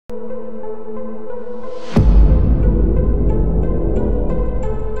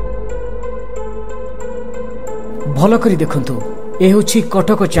भल करी देखंतु ए होछि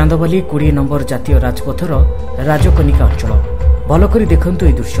कटक चांदबाली 20 नंबर जातीय राजपथर राजकनिका अंचल। भल करी देखंतु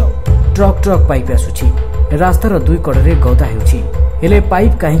ए दृश्य ट्रक ट्रक पाइप आसुछि रास्तार दुई कड़े गदा हेउछि हेले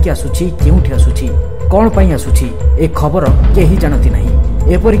पाइप काहेकि आसुछि केउठी आसुछि कोन पई आसुछि ए खबर केही जानती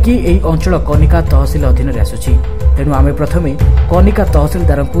नाही। एपरिकी एही अंचल कनिका तहसील अधीन रे आसुछि। तेणु आमे प्रथमे कनिका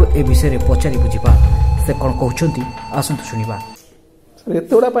तहसीलदार को ए विषय रे पचारि बुझिबा से कोन कहउछंती आसंतु सुनिबा।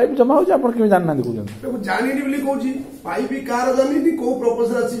 एते बड़ा पाइप जमा हो आपण के जानना देखुछन तो जानिनी बोली कहउछि पाइप कार जानिनी को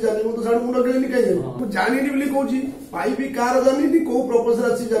प्रपोजल अछि जानि मु तो साडू मुंड गेलनी काई जानि मु जानिनी बोली कहउछि पाइप कार जानिनी को प्रपोजल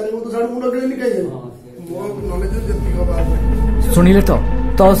अछि जानि मु तो साडू मुंड गेलनी काई जानि मो नॉलेज जति खबर सुनिले तो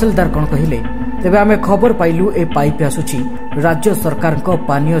तहसीलदार कोन कहिले। तेबे आमे खबर पाइलु ए पाइप आसुछि राज्य सरकार को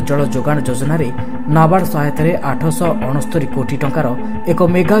पानीय जल जोगाण योजना रे नाबार्ड सहायता 869 कोटी टंकार एक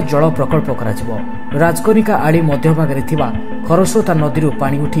मेगा जल प्रकल्प कराजिबो। राजकनिका आली मध्यभाग रे थिबा खरस्रोता नदी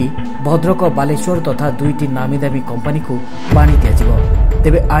पानी उठी भद्रक बालेश्वर तथा दुईटी नामी दामी कंपनी को पानी दियाजिबो।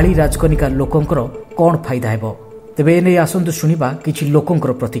 तेबे आली राजकनिका लोकंकर कोन फायदा हेबो तेबे एने आसंतु सुनिबा किछि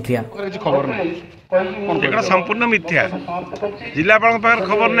लोकंकर प्रतिक्रिया। खबर नै एकरा संपूर्ण मिथ्या जिल्लापाल पाखर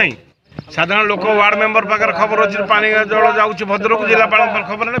खबर नै साधारण लोक वार्ड मेंबर पाखर खबर अछि पानी जल जाउछि भद्रक जिल्लापाल पाखर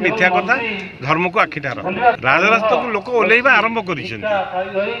खबर नै मिथ्या कथा धर्म को आखिठार राजरास्ता को लोक ओलेइबा आरंभ करिसेन।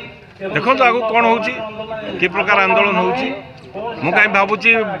 देखो तो आगु कोन होउछि कि प्रकार आंदोलन होउछि मु काई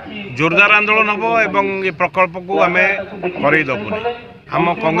भाबुछि जोरदार आंदोलन हबो एवं ए प्रकल्प को आमे करै दबुनी।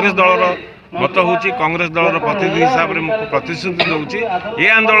 हम कांग्रेस दलर मत होउछि कांग्रेस दलर प्रतिनिधि हिसाब रे मु प्रतिश्रुति दउछि ए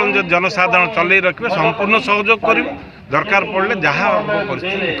आंदोलन जो जनसाधारण चलै रखबे संपूर्ण सहयोग करिब दरकार पड़ले जहा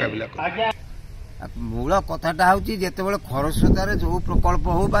परिस्थिति मुकाबला कर। मूल कथाटा हूँ जिते खरस्रोतार जो प्रकल्प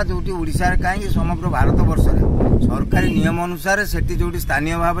हो जो ओडिशा कहीं समग्र भारत वर्ष सरकारी नियम अनुसार से जो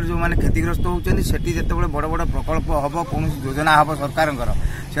स्थानीय भाव में जो मैंने क्षतिग्रस्त होती जिते बड़ बड़ प्रकल्प हम कौन योजना हम सरकार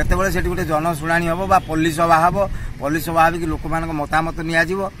से गोटे जनशुणा हम पल्ली सभा हम पल्ली सभा कि लोक मान मतामत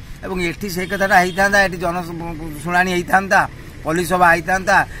नि से कथाटा होता ये जनशुणा होता पल्ली सभा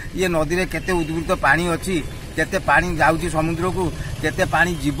होता ये नदी में केते उद्वृत्त पानी अच्छी केते पानी जाउची समुद्र को केते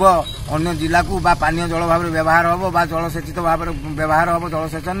पानी जीव अन्य जिला को बा पानीय जल भाव में व्यवहार हम बा जलसेचित भाव में व्यवहार हम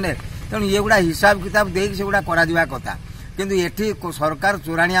जलसेचन में तेणु ये गुड़ा हिसाब किताब देख से गुड़ा करा कथा किंतु एठी सरकार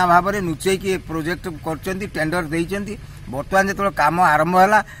चोराणिया भाव में नुचेकी प्रोजेक्ट कर टेंडर देइचंती। बर्तमान जो काम आरंभ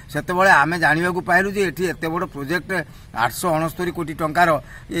है से आम जानवा पाइलु जे एठी एते बड़ प्रोजेक्ट 869 कोटी टंकार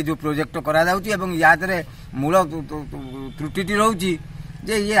ये जो प्रोजेक्ट करा जाउची एवं यादरे मूल त्रुटिटी रहउची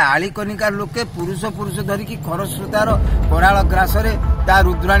जे ये आलिकनिका लोके पुरुष पुरुष धरिकी खरस्रोतार कराल ग्रासरे ता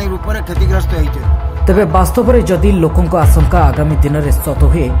रुद्राणी रूप में क्षतिग्रस्त होइछे। तेबे वास्तव में जदि लोकंक आशंका आगामी दिन में सत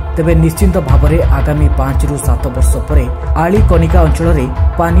हुए तेबे निश्चिंत भाव में आगामी 5 ରୁ 7 वर्ष पर आलिकनिका अंचल में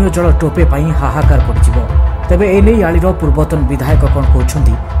पानीय जल टोपे पाई हाहाकार पड़जिबो। तेबे एने आलीर पूर्वतन विधायक कोन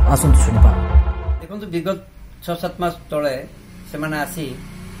कहउछंती आसंतु सुनिबा। देखंतु विगत 6-7 मास तळे से माने आसी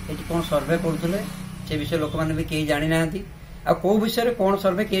एटी कोन सर्वे करथले से विषय लोक माने भी केही जानि नाहंती आ को विषय रे कोन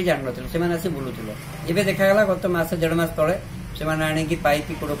सर्वे केही जानि नथिले से माने आसी बुलुथिले। एबे देखा गला गत मास 1.5 मास तळे से माने आनी कि पाइप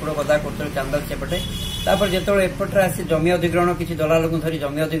कुडो कुडो गदा करथले चांदल सेपटे तापर जेतळे एपटरे आसी जमी अधिग्रहण किछि दलाल को धरि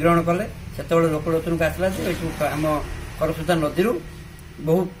जमी अधिग्रहण कले सेतळे लोक लोचन को आसला जे एठु हम खरस्रोता नदी रु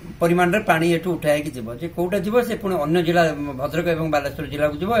बहु परिमाण रे पानी एठु उठाई कि जीवो जे कोटा जीवो से पुणे अन्य जिला भद्रक एवं बालेश्वर जिला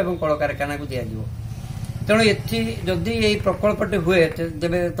को जीवो एवं कल कारखाना को दिया जीवो। तेणु एथि जदि यही प्रकल्पटे हुए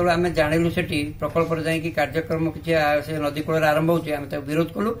तेबे तळे आमे जानिलु सेठी प्रकल्प रे जाई कि कार्यक्रम किछि से नदी कूल आरंभ होछि आमे त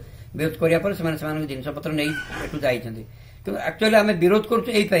विरोध कलु। विरोध करिया पर से जिनस पत्र नहीं एठु जाइछन्ती कि एक्चुअली आमे विरोध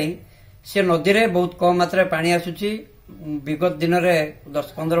करछु एई पई से नदी रे बहुत कम मात्रा पानी आसुछि। विगत दिन रे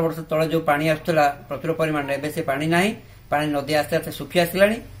 10-15 वर्ष तळे जो पानी आस्तला प्रचुर परिमाण रे से पानी नाही पानी नदी आस्ते आस्ते सुखी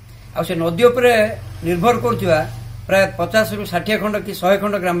आसलानी आ से नदी उपरे निर्भर करथुवा प्राय 50 ରୁ 60 खंड कि 100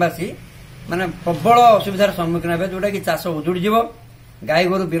 खंड ग्रामवासी माने प्रबल असुविधार सम्मुखीन हे जोटा कि चाष उजुड़ जीव गाई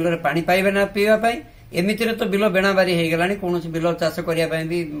गोरु बिल रे पानी पाइबे ना पीवा पाई एमिति रे तो बिल बेणाबारी हे गेलानी कोनोसी बिल चाष करिया पाई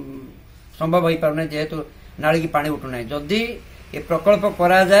भी संभव होई पारने जेहेतु नाली की पानी उठु नाही। जदि ए प्रकल्प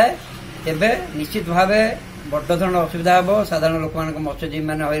करा जाए तेबे निश्चित भावे बड़ धरण असुविधा हेबो साधारण लोक मान मत्स्यजीवी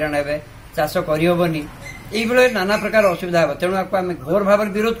माने हैरान हेबे चाष करि होबनी एई बेले नाना प्रकार असुविधा हेबो। तेणु आको आमे घोर भाव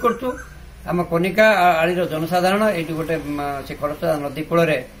विरोध करछु। आम कनिका आलीर जनसाधारण एटी गोटे से खरस्रोता नदी कूल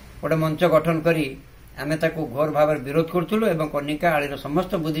रे गोटे मंच गठन करी आमे ताको घोर भाव विरोध करथुलु एवं कनिका आलीर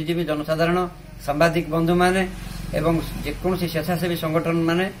समस्त बुद्धिजीवी जनसाधारण सांबादिक बंधु माने एवं जेकोसी स्वेच्छासेवी संगठन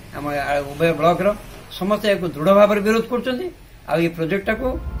माने आम उभय ब्लॉक रो समस्त एक दृढ़ भाव विरोध करछन्ती आ ये प्रोजेक्ट को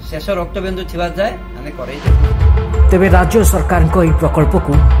शेष रक्तबिंदु थिबा जाए आमे करै। तेबे राज्य सरकार को ई प्रकल्प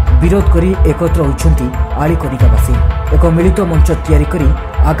को विरोध करी एकत्र होइछन्ती आलिकनिकावासी एक मिलित मंच तैयारी करी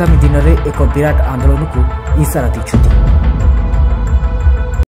आगामी दिन में एक विराट आंदोलन को इशारा दैछन्ती।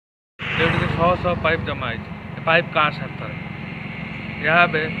 पाइप जमा पाइप का स्वार्थ यहाँ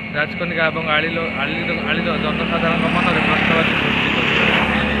राजकनिका और आलीर जनसाधारण मन में प्रश्नवाची सृष्टि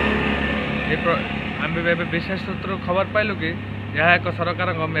कर आम विशेष सूत्र खबर पाइलु कि यह एक सरकार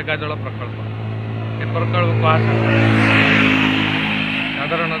मेगा जल प्रकल्प ए प्रकल्प क्या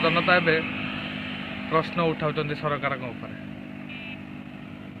साधारण जनता एवं प्रश्न उठाऊँ सरकार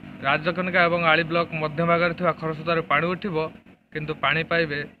राजकनिका और आली ब्लॉक मध्य भाग खरस्रोतार पानी उठिब किंतु पानी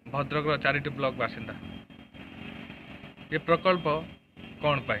पाइबे भद्रक 4टी ब्लॉक बासिंदा ये प्रकल्प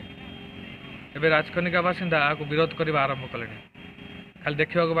कौन पाए एवं राजकनिका बासिंदा आपको विरोध करने आरंभ कले खाली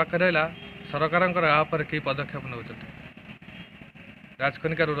देखा बाकी रहा सरकार कि पदक्षेप नौ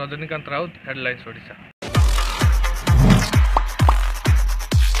राजकनिका रजनीकांत राउत हेडलाइंस ओडिशा।